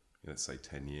for, let's say,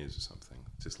 10 years or something,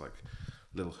 just like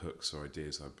little hooks or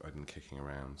ideas I'd been kicking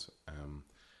around.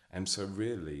 And so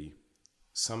really,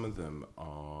 some of them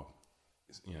are,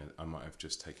 I might have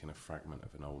just taken a fragment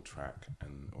of an old track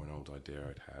or an old idea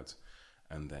I'd had,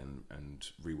 and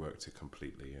reworked it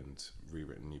completely and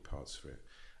rewritten new parts for it.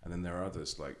 And then there are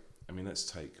others, like, let's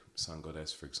take Sun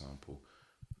Goddess, for example.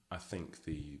 I think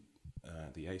the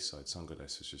A-side, Sun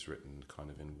Goddess, is just written kind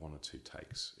of in 1 or 2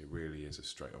 takes. It really is a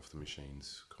straight off the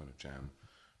machines kind of jam,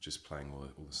 just playing all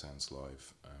the sounds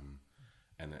live.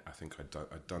 And I think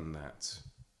I'd done that,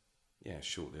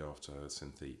 shortly after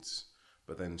Synthetes.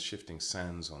 But then Shifting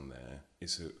Sands on there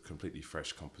is a completely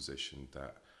fresh composition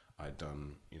that I'd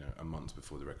done, a month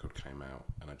before the record came out,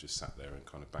 and I just sat there and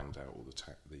kind of banged out all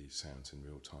the sounds in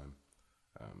real time.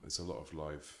 There's a lot of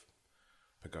live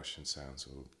percussion sounds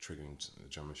or triggering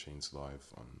drum machines live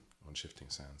on Shifting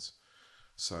Sands.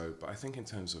 So, but I think in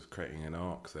terms of creating an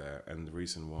arc there, and the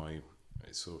reason why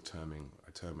it's sort of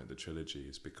I term it the trilogy,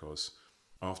 is because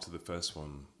after the first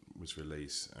one was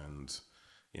released, and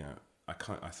I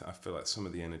feel like some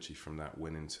of the energy from that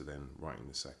went into then writing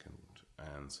the second,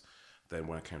 and then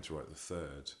when I came to write the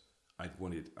third, I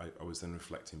was then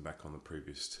reflecting back on the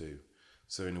previous 2.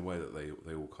 So in a way that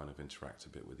they all kind of interact a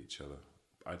bit with each other.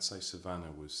 I'd say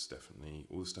Savannah was definitely,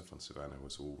 all the stuff on Savannah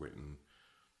was all written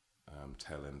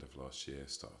tail end of last year,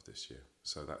 start of this year.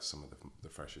 So that's some of the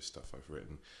freshest stuff I've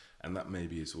written. And that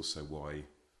maybe is also why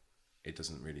it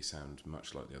doesn't really sound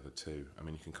much like the other 2.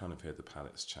 You can kind of hear the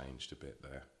palette's changed a bit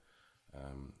there.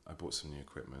 I bought some new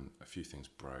equipment, a few things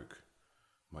broke.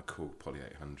 My Korg Poly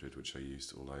 800, which I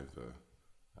used all over,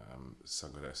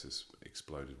 Sun Goddess has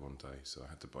exploded one day, so I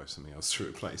had to buy something else to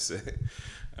replace it.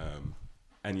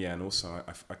 And also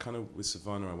I kind of, with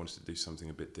Savannah, I wanted to do something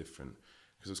a bit different,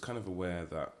 because I was kind of aware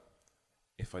that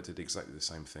if I did exactly the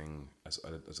same thing as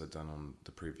I'd done on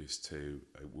the previous 2,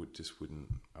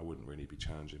 I wouldn't really be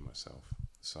challenging myself.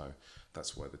 So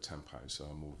that's why the tempos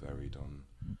are more varied on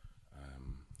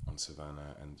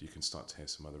Savannah, and you can start to hear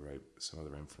some other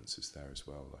influences there as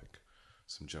well, like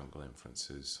some jungle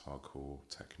influences, hardcore,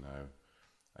 techno.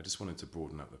 I just wanted to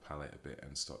broaden up the palette a bit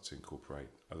and start to incorporate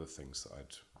other things that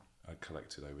I'd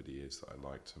collected over the years that I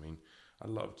liked. I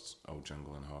loved old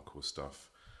jungle and hardcore stuff.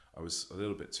 I was a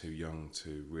little bit too young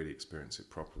to really experience it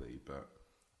properly, but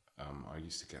I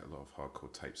used to get a lot of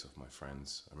hardcore tapes off my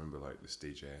friends. I remember like this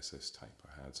DJ SS tape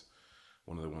I had,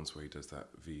 one of the ones where he does that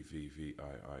VVVIIIPPP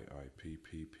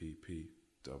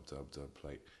dub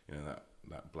plate.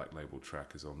 That Black Label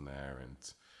track is on there,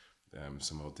 and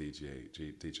some old DJ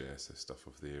SS stuff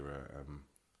of the era.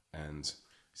 And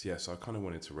so I kind of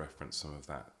wanted to reference some of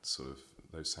that, sort of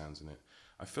those sounds in it.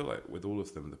 I feel like with all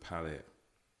of them, the palette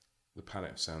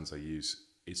of sounds I use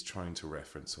is trying to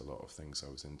reference a lot of things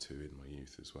I was into in my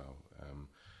youth as well.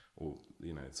 Or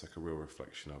it's like a real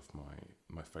reflection of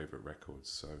my favourite records.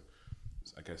 So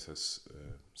I guess as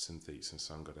Synthetes and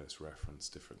Sun Goddess reference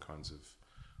different kinds of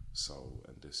soul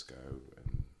and disco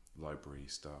and library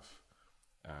stuff,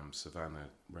 Savannah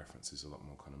references a lot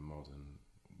more kind of modern,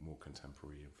 more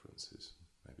contemporary influences,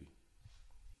 maybe.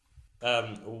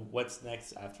 What's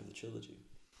next after the trilogy?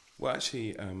 Well,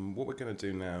 actually, what we're going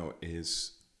to do now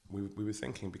is we were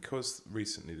thinking, because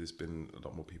recently there's been a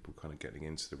lot more people kind of getting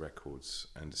into the records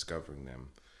and discovering them,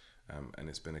 and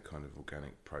it's been a kind of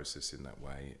organic process in that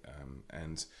way.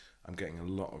 And I'm getting a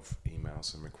lot of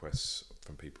emails and requests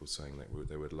from people saying that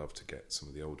they would love to get some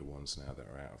of the older ones now that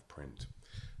are out of print.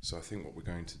 So I think what we're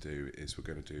going to do is we're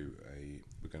going to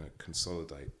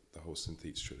consolidate the whole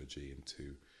Synthetes trilogy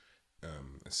into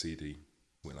a CD,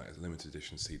 like a limited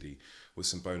edition CD, with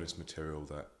some bonus material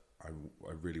that I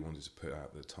really wanted to put out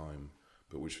at the time,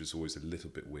 but which was always a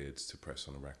little bit weird to press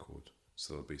on a record.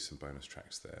 So there'll be some bonus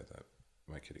tracks there that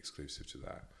make it exclusive to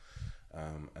that.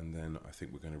 And then I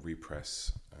think we're going to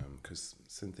repress, because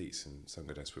Synthetes and Sun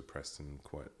Goddess were pressed in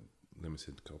quite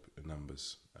limited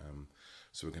numbers.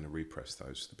 So we're going to repress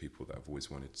those to the people that have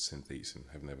always wanted Synthetes and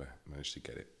have never managed to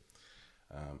get it.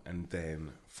 And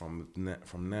then from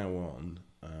now on,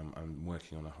 I'm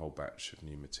working on a whole batch of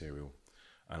new material.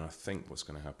 And I think what's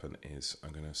going to happen is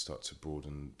I'm going to start to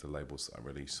broaden the labels that I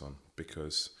release on,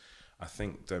 because I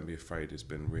think Don't Be Afraid has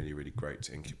been really, really great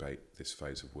to incubate this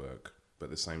phase of work. But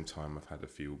at the same time, I've had a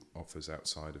few offers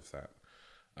outside of that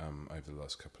over the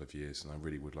last couple of years, and I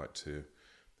really would like to,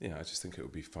 I just think it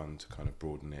would be fun to kind of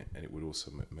broaden it, and it would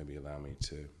also maybe allow me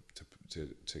to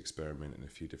experiment in a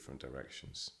few different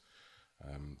directions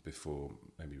before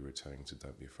maybe returning to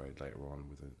Don't Be Afraid later on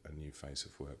with a new phase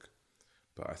of work.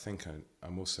 But I think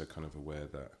I'm also kind of aware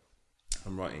that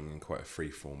I'm writing in quite a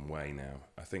free-form way now.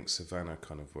 I think Savannah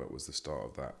kind of was the start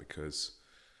of that, because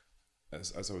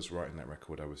as I was writing that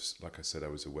record, I was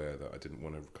aware that I didn't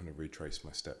want to kind of retrace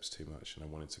my steps too much, and I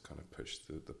wanted to kind of push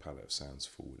the palette of sounds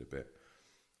forward a bit.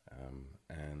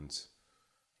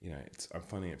 I'm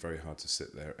finding it very hard to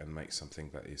sit there and make something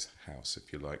that is house,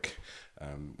 if you like,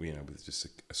 with just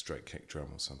a straight kick drum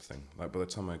or something. Like by the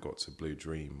time I got to Blue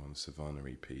Dream on the Savannah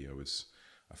EP,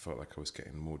 I felt like I was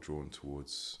getting more drawn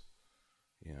towards,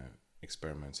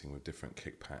 experimenting with different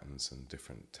kick patterns and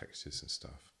different textures and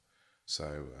stuff.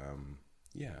 So,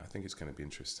 I think it's going to be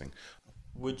interesting.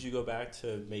 Would you go back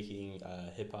to making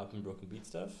hip hop and broken beat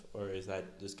stuff, or is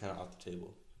that just kind of off the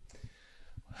table?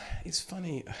 It's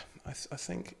funny. I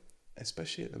think,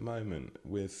 especially at the moment,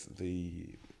 with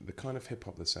the kind of hip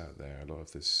hop that's out there, a lot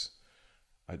of this,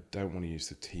 I don't want to use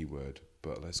the T word,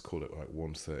 but let's call it like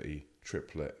 130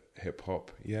 triplet hip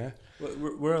hop. Yeah,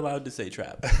 we're allowed to say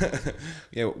trap.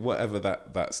 Yeah, whatever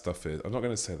that stuff is. I'm not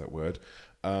going to say that word.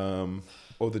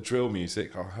 Or the drill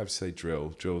music. I'll have to say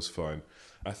drill. Drill's fine.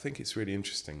 I think it's really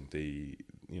interesting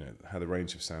how the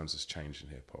range of sounds has changed in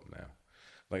hip hop now.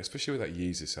 Like especially with that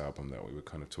Yeezus album that we were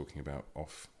kind of talking about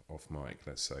off mic,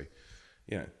 let's say.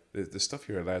 The stuff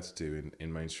you're allowed to do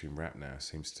in mainstream rap now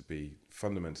seems to be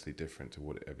fundamentally different to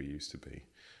what it ever used to be.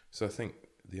 So I think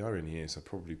the irony is I'd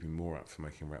probably be more up for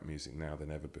making rap music now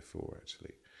than ever before,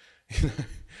 actually.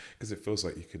 Because it feels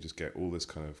like you could just get all this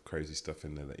kind of crazy stuff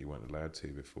in there that you weren't allowed to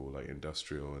before, like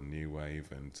industrial and new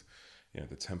wave, and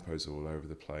the tempos are all over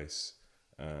the place.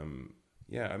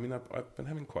 I've been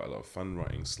having quite a lot of fun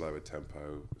writing slower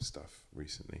tempo stuff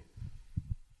recently.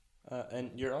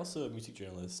 And you're also a music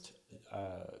journalist.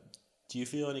 Do you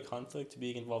feel any conflict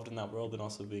being involved in that world and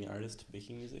also being an artist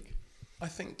making music? I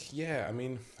think, I don't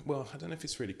know if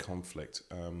it's really conflict.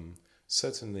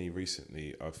 Certainly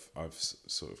recently I've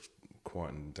sort of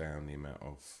quietened down the amount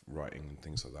of writing and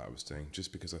things like that I was doing,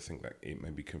 just because I think that it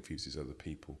maybe confuses other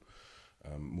people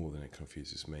more than it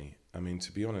confuses me. I mean,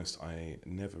 to be honest, I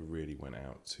never really went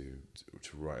out to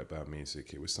write about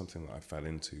music. It was something that I fell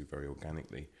into very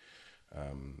organically.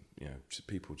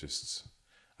 People just,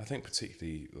 I think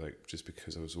particularly like just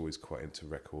because I was always quite into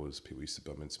records, people used to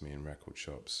bump into me in record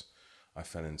shops. I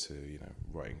fell into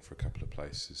writing for a couple of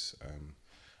places,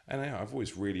 and I've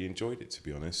always really enjoyed it. To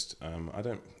be honest, I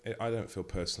don't feel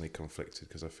personally conflicted,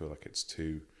 because I feel like it's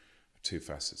two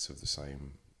facets of the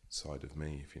same side of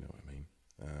me, if you know what I mean.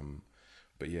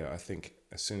 But I think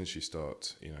as soon as you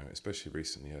start, especially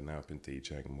recently, now I've been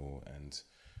DJing more, and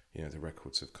the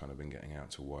records have kind of been getting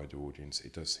out to a wider audience.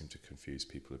 It does seem to confuse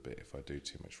people a bit if I do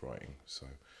too much writing. So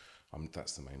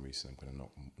that's the main reason I'm going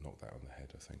to knock that on the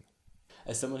head, I think.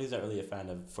 As someone who's not really a fan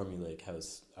of formulaic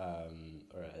house,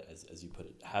 or as you put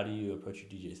it, how do you approach your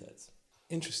DJ sets?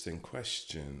 Interesting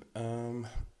question.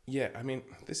 Yeah, I mean,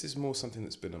 this is more something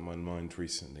that's been on my mind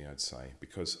recently, I'd say,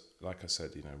 because, like I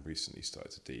said, recently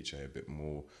started to DJ a bit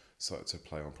more, started to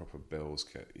play on proper bills,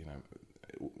 get,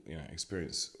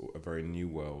 experience a very new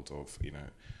world of,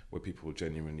 where people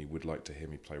genuinely would like to hear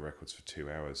me play records for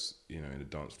 2 hours, in a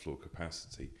dance floor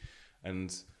capacity.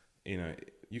 And,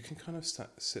 you can kind of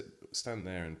stand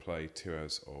there and play 2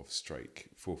 hours of straight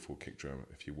 4/4 kick drum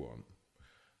if you want.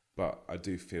 But I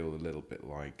do feel a little bit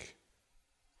like,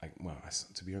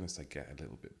 to be honest, I get a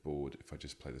little bit bored if I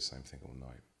just play the same thing all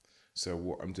night. So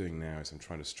what I'm doing now is I'm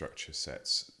trying to structure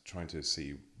sets, trying to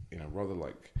see, rather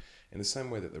like in the same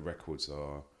way that the records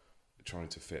are trying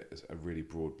to fit a really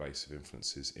broad base of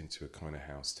influences into a kind of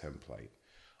house template.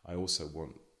 I also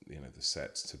want, the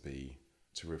sets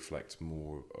to reflect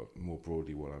more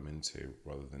broadly what I'm into,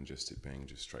 rather than just it being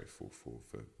just straight 4/4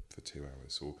 for 2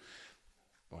 hours. Or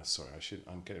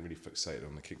I'm getting really fixated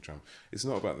on the kick drum. It's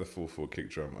not about the 4/4 kick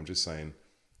drum. I'm just saying,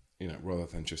 rather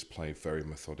than just play very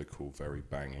methodical, very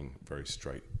banging, very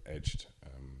straight edged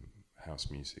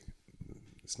house music,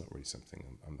 it's not really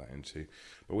something I'm that into.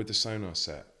 But with the Sonar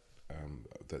set,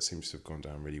 that seems to have gone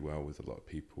down really well with a lot of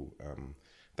people.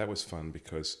 That was fun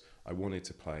because I wanted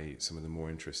to play some of the more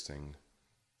interesting,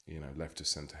 left of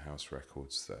centre house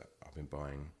records that I've been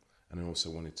buying, and I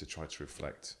also wanted to try to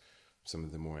reflect some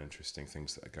of the more interesting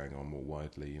things that are going on more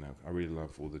widely. I really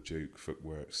love all the Duke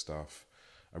footwork stuff.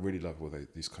 I really love all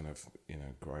these kind of,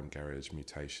 grime garage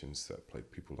mutations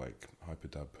that people like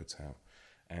Hyperdub put out.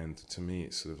 And to me,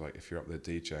 it's sort of like, if you're up there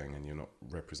DJing and you're not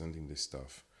representing this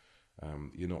stuff,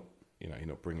 you're not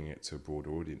bringing it to a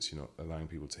broader audience. You're not allowing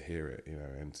people to hear it,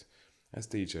 And as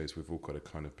DJs, we've all got to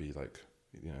kind of be like,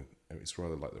 it's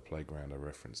rather like the playground I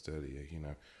referenced earlier.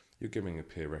 You're giving a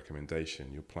peer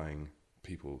recommendation. You're playing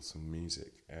people some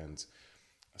music, and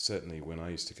certainly when I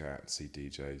used to go out and see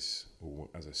DJs, or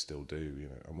as I still do,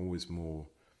 I'm always more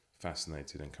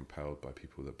fascinated and compelled by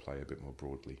people that play a bit more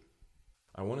broadly.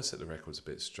 I want to set the records a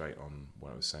bit straight on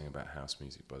what I was saying about house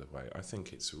music, by the way. I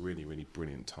think it's a really, really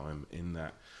brilliant time in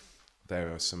that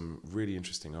there are some really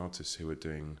interesting artists who are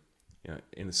doing,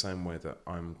 in the same way that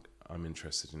I'm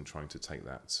interested in trying to take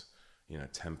that,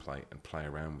 template and play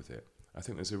around with it. I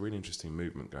think there's a really interesting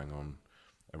movement going on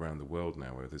around the world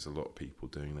now, where there's a lot of people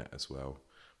doing that as well,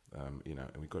 and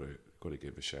we've got to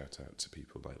give a shout out to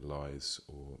people like Lies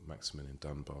or Maximilian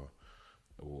Dunbar,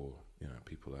 or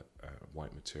people at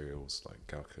White Materials like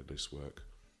Galka Listwork.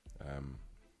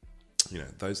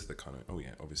 Those are the kind of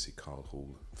obviously Carl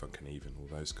Hall, Funk and Even, all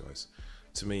those guys.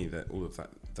 To me, that all of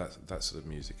that sort of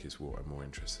music is what I'm more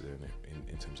interested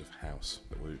in terms of house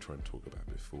that we were trying to talk about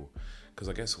before, because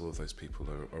I guess all of those people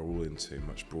are all into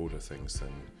much broader things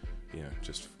than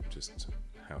just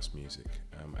house music,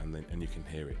 and you can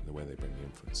hear it in the way they bring the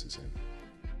influences in.